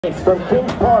From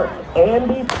Kings Park,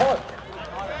 Andy Park.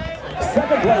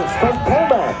 Second place from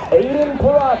Commack, Aiden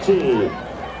Parachi.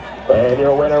 And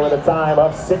your winner with a time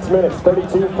of 6 minutes,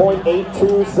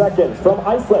 32.82 seconds from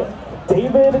Iceland,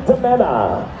 David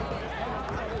Demena.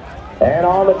 And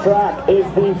on the track is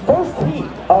the first heat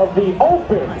of the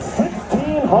Open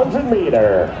 1600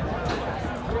 meter.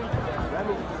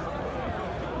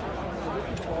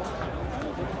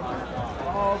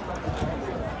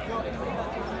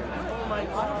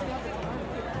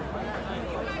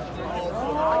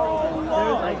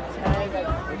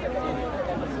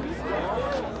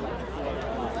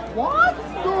 What?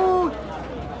 Dude!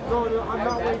 No, I'm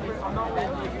not waiting. I'm not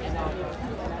waiting.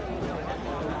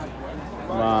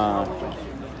 Wow.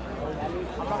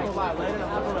 I'm not gonna lie. Landon, I'm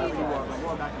not gonna let you walk. I'm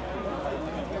going back.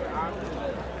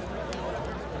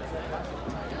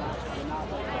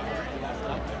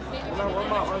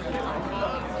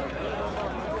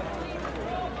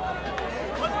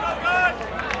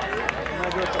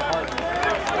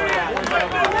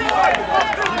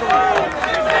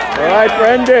 All right,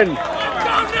 Brendan.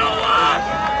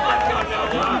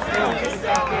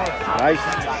 Nice.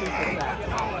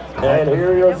 And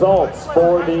here are your results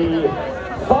for the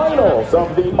finals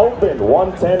of the Open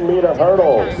 110 meter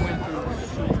hurdles.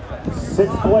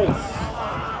 Sixth place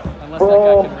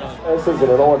from, this isn't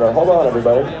in order, hold on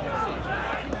everybody.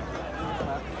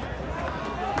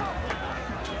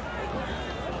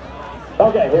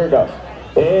 Okay, here it goes.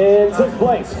 In sixth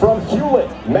place from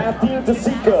Hewlett, Matthew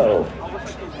DeSico.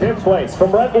 Fifth place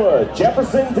from Redwood,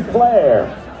 Jefferson DeClaire.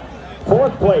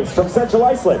 Fourth place from Central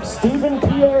Islip, Stephen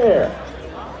Pierre.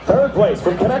 Third place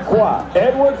from Commack,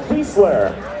 Edward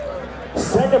Fiesler.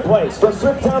 Second place from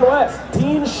Swifttown West,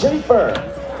 Dean Schaefer.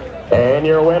 And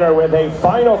your winner with a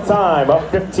final time of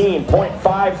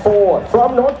 15.54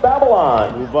 from North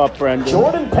Babylon. Move up, Brendan.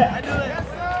 Jordan Peck.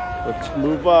 Let's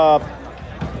move up.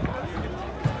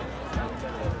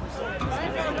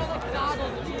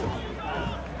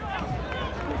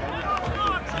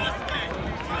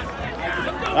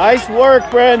 Nice work,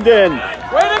 Brendan. Way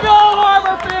to go,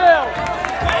 Harborfield!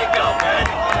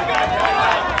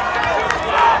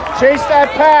 Chase that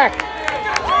pack.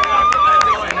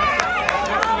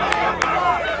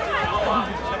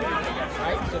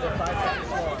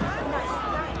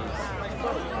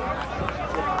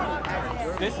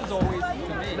 This is always,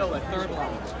 to me, a third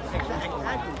line.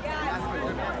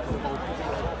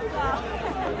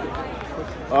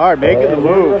 All right, making the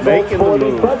move, making the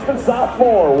move. Freshman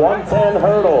sophomore 110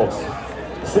 hurdles.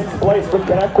 Sixth place for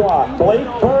Commack, Blake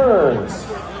Burns.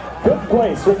 Fifth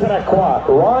place for Commack,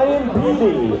 Ryan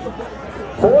Beatty.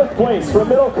 Fourth place from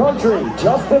Middle Country,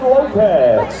 Justin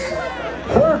Lopez.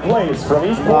 Third place from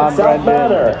Eastport South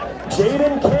Manor,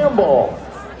 Jaden Campbell.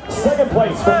 Second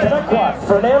place for Commack,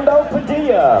 Fernando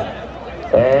Padilla.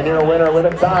 And your winner with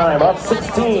a time of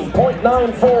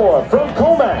 16.94 from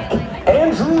Commack,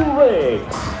 Andrew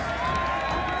Riggs.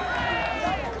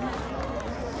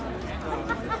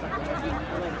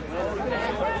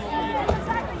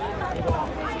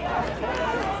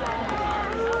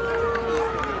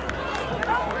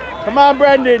 Come on,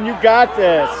 Brendan, you got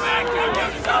this.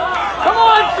 Come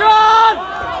on, John!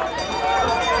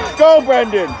 Go,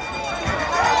 Brendan.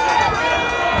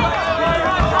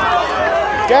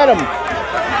 Get him.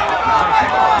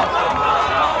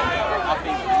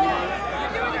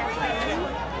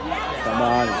 Come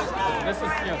on. This is,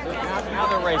 now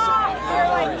they're racing.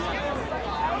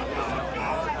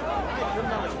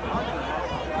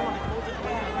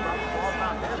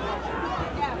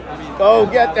 Go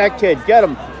get that kid. Get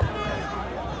him.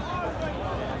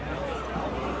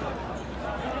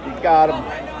 You got him.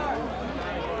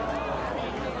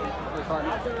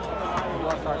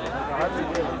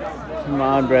 Come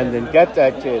on, Brendan. Get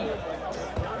that kid.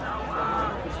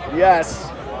 Yes.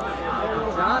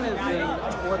 John is in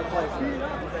fourth place.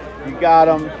 You got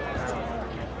him.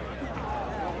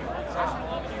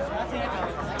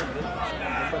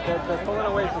 But they're pulling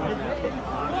away from him.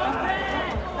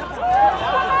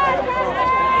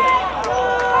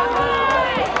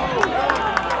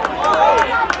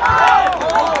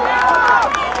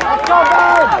 Let's go,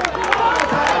 guys!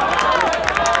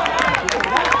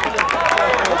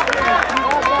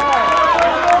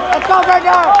 Let's go,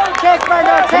 Brendan! Kick,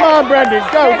 Brendan! Come on, Brendan!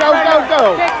 Go, go, go,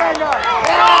 go!